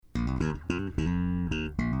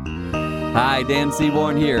Hi, Dan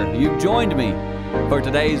Seaborn here. You've joined me for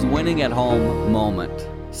today's Winning at Home moment.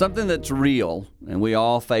 Something that's real, and we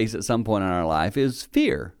all face at some point in our life, is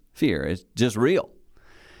fear. Fear is just real.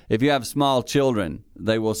 If you have small children,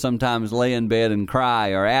 they will sometimes lay in bed and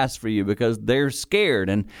cry or ask for you because they're scared.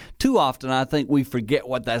 And too often, I think we forget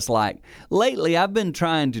what that's like. Lately, I've been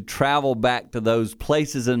trying to travel back to those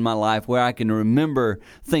places in my life where I can remember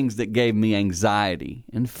things that gave me anxiety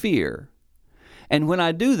and fear. And when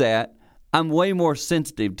I do that, I'm way more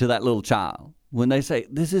sensitive to that little child. When they say,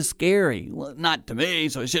 this is scary. Well, not to me,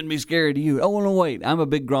 so it shouldn't be scary to you. Oh, no, wait, I'm a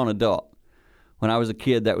big grown adult. When I was a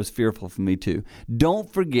kid, that was fearful for me too.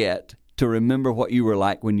 Don't forget to remember what you were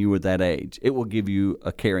like when you were that age. It will give you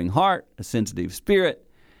a caring heart, a sensitive spirit,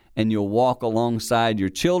 and you'll walk alongside your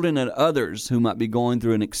children and others who might be going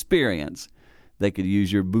through an experience they could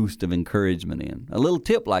use your boost of encouragement in. A little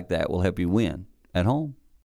tip like that will help you win at home.